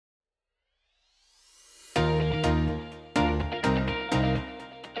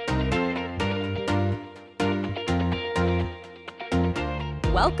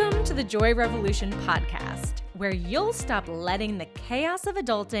Welcome to the Joy Revolution podcast, where you'll stop letting the chaos of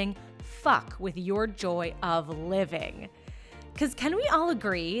adulting fuck with your joy of living. Because can we all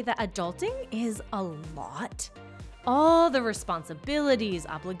agree that adulting is a lot? All the responsibilities,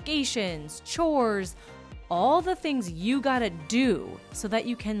 obligations, chores, all the things you gotta do so that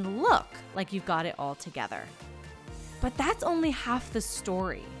you can look like you've got it all together. But that's only half the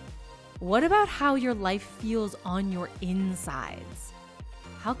story. What about how your life feels on your insides?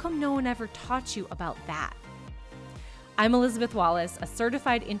 How come no one ever taught you about that? I'm Elizabeth Wallace, a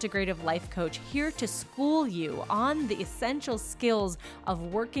certified integrative life coach, here to school you on the essential skills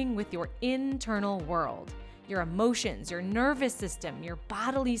of working with your internal world, your emotions, your nervous system, your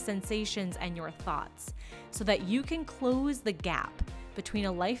bodily sensations, and your thoughts, so that you can close the gap between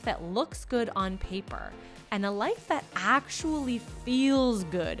a life that looks good on paper and a life that actually feels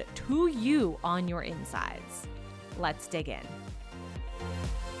good to you on your insides. Let's dig in.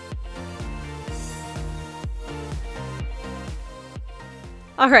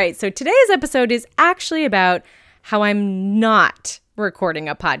 All right, so today's episode is actually about how I'm not recording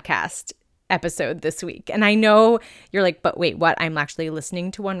a podcast episode this week. And I know you're like, but wait, what? I'm actually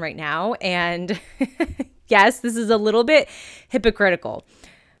listening to one right now. And yes, this is a little bit hypocritical.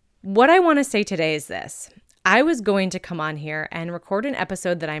 What I want to say today is this. I was going to come on here and record an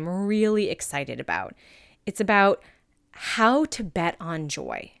episode that I'm really excited about. It's about how to bet on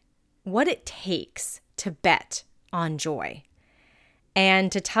joy, what it takes to bet on joy.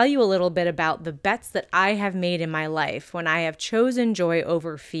 And to tell you a little bit about the bets that I have made in my life when I have chosen joy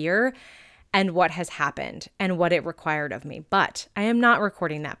over fear and what has happened and what it required of me. But I am not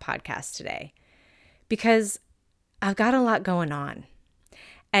recording that podcast today because I've got a lot going on.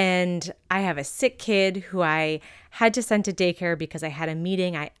 And I have a sick kid who I had to send to daycare because I had a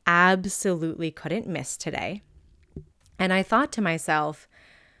meeting I absolutely couldn't miss today. And I thought to myself,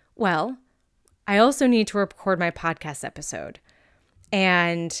 well, I also need to record my podcast episode.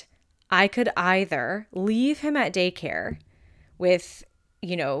 And I could either leave him at daycare with,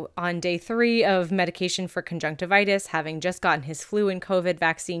 on day 3 of medication for conjunctivitis, having just gotten his flu and COVID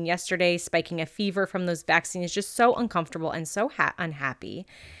vaccine yesterday, spiking a fever from those vaccines, just so uncomfortable and so unhappy.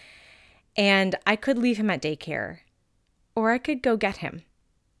 And I could leave him at daycare, or I could go get him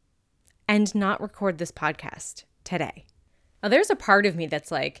and not record this podcast today. Now, there's a part of me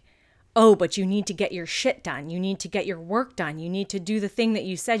that's like, oh, but you need to get your shit done. You need to get your work done. You need to do the thing that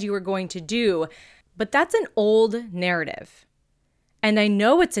you said you were going to do. But that's an old narrative. And I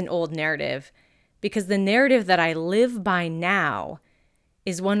know it's an old narrative because the narrative that I live by now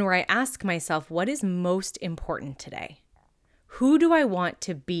is one where I ask myself, what is most important today? Who do I want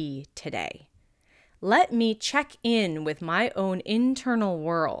to be today? Let me check in with my own internal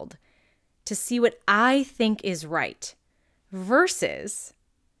world to see what I think is right versus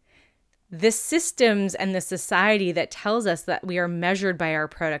the systems and the society that tells us that we are measured by our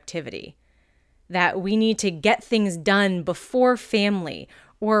productivity, that we need to get things done before family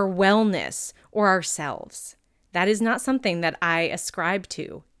or wellness or ourselves. That is not something that I ascribe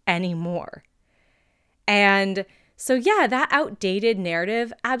to anymore. And so, yeah, that outdated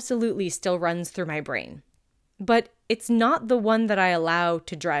narrative absolutely still runs through my brain, but it's not the one that I allow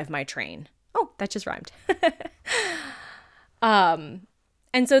to drive my train. Oh, that just rhymed.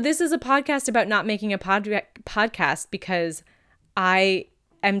 And so this is a podcast about not making a podcast because I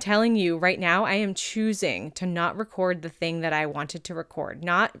am telling you right now, I am choosing to not record the thing that I wanted to record,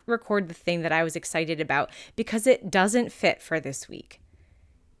 not record the thing that I was excited about because it doesn't fit for this week.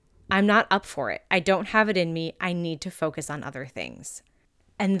 I'm not up for it. I don't have it in me. I need to focus on other things.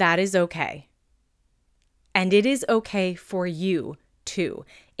 And that is okay. And it is okay for you too.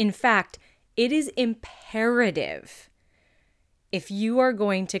 In fact, it is imperative. If you are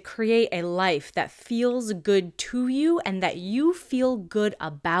going to create a life that feels good to you and that you feel good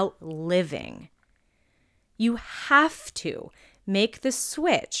about living, you have to make the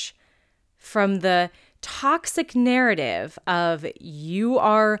switch from the toxic narrative of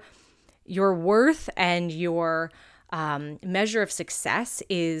your worth and your measure of success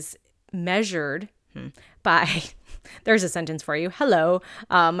is measured by, there's a sentence for you, hello,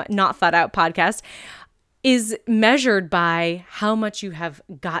 not thought out podcast, is measured by how much you have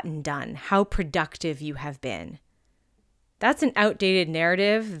gotten done, how productive you have been. That's an outdated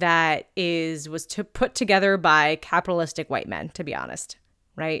narrative that was put together by capitalistic white men, to be honest,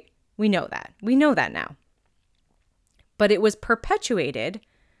 right? We know that. We know that now. But it was perpetuated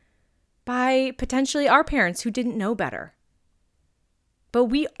by potentially our parents who didn't know better. But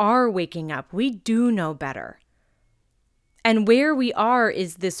we are waking up. We do know better. And where we are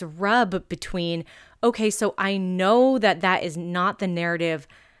is this rub between, okay, so I know that that is not the narrative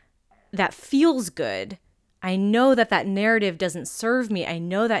that feels good. I know that that narrative doesn't serve me. I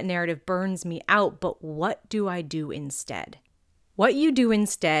know that narrative burns me out, but what do I do instead? What you do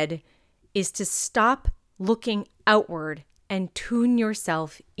instead is to stop looking outward and tune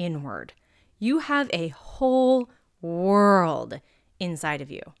yourself inward. You have a whole world inside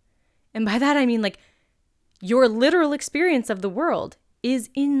of you. And by that, I mean like your literal experience of the world is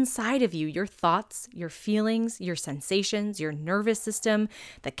inside of you. Your thoughts, your feelings, your sensations, your nervous system,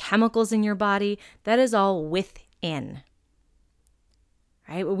 the chemicals in your body, that is all within.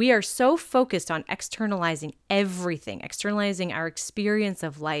 Right? We are so focused on externalizing everything, externalizing our experience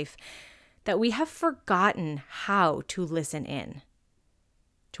of life, that we have forgotten how to listen in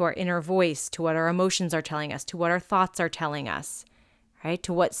to our inner voice, to what our emotions are telling us, to what our thoughts are telling us, right?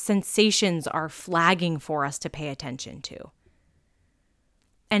 To what sensations are flagging for us to pay attention to.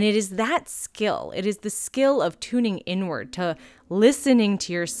 And it is that skill, it is the skill of tuning inward, to listening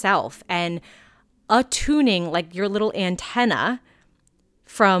to yourself and attuning like your little antenna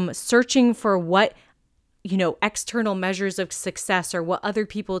from searching for what, external measures of success or what other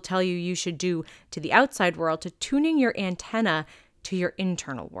people tell you you should do to the outside world, to tuning your antenna to your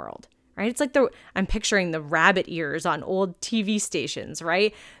internal world, right? It's like I'm picturing the rabbit ears on old TV stations,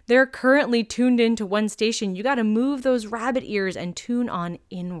 right? They're currently tuned into one station. You got to move those rabbit ears and tune on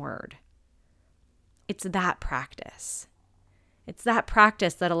inward. It's that practice. It's that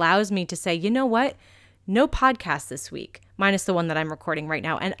practice that allows me to say, you know what? No podcast this week, minus the one that I'm recording right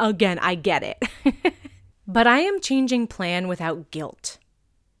now. And again, I get it. But I am changing plan without guilt.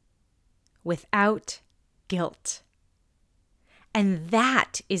 Without guilt. And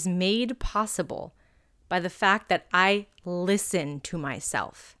that is made possible by the fact that I listen to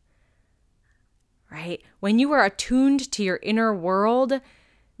myself, right? When you are attuned to your inner world,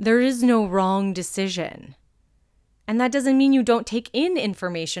 there is no wrong decision. And that doesn't mean you don't take in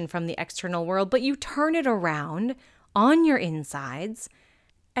information from the external world, but you turn it around on your insides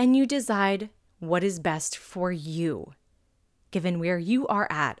and you decide what is best for you, given where you are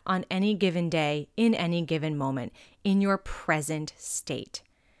at on any given day, in any given moment, in your present state.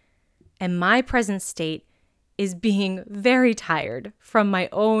 And my present state is being very tired from my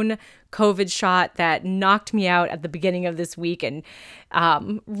own COVID shot that knocked me out at the beginning of this week and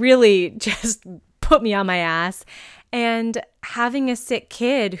really just put me on my ass. And having a sick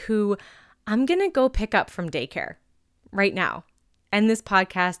kid who I'm going to go pick up from daycare right now. End this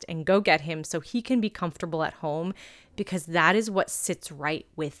podcast and go get him so he can be comfortable at home, because that is what sits right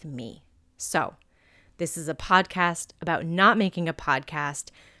with me. So this is a podcast about not making a podcast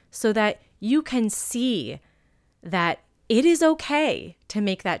so that you can see that it is okay to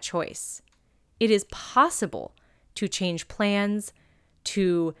make that choice. It is possible to change plans,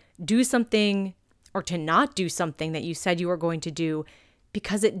 to do something or to not do something that you said you were going to do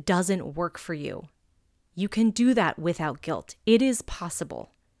because it doesn't work for you. You can do that without guilt. It is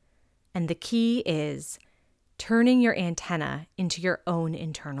possible. And the key is turning your antenna into your own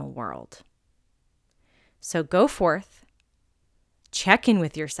internal world. So go forth, check in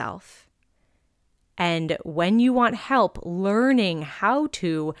with yourself, and when you want help learning how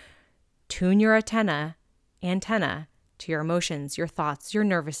to tune your antenna to your emotions, your thoughts, your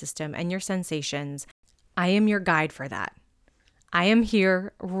nervous system, and your sensations, I am your guide for that. I am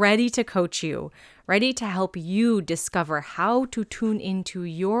here ready to coach you, ready to help you discover how to tune into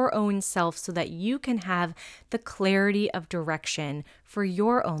your own self so that you can have the clarity of direction for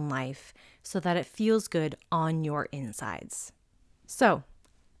your own life so that it feels good on your insides. So,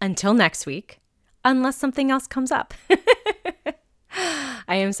 until next week, unless something else comes up,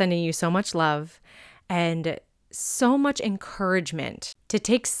 I am sending you so much love and so much encouragement to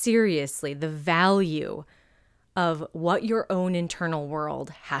take seriously the value of what your own internal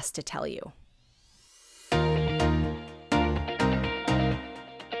world has to tell you.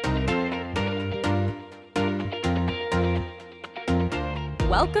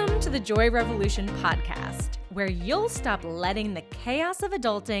 Welcome to the Joy Revolution podcast, where you'll stop letting the chaos of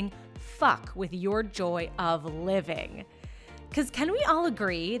adulting fuck with your joy of living. Because can we all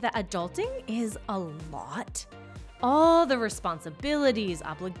agree that adulting is a lot? All the responsibilities,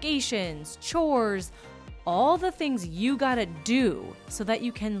 obligations, chores, all the things you gotta do so that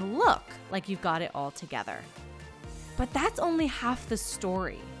you can look like you've got it all together. But that's only half the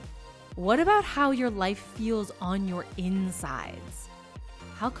story. What about how your life feels on your insides?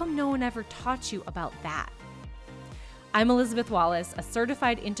 How come no one ever taught you about that? I'm Elizabeth Wallace, a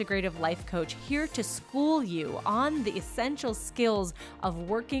certified integrative life coach, here to school you on the essential skills of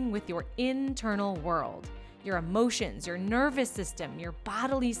working with your internal world. your emotions, your nervous system, your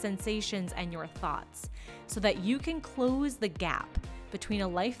bodily sensations, and your thoughts, so that you can close the gap between a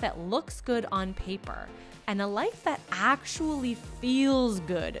life that looks good on paper and a life that actually feels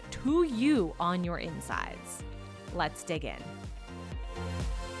good to you on your insides. Let's dig in.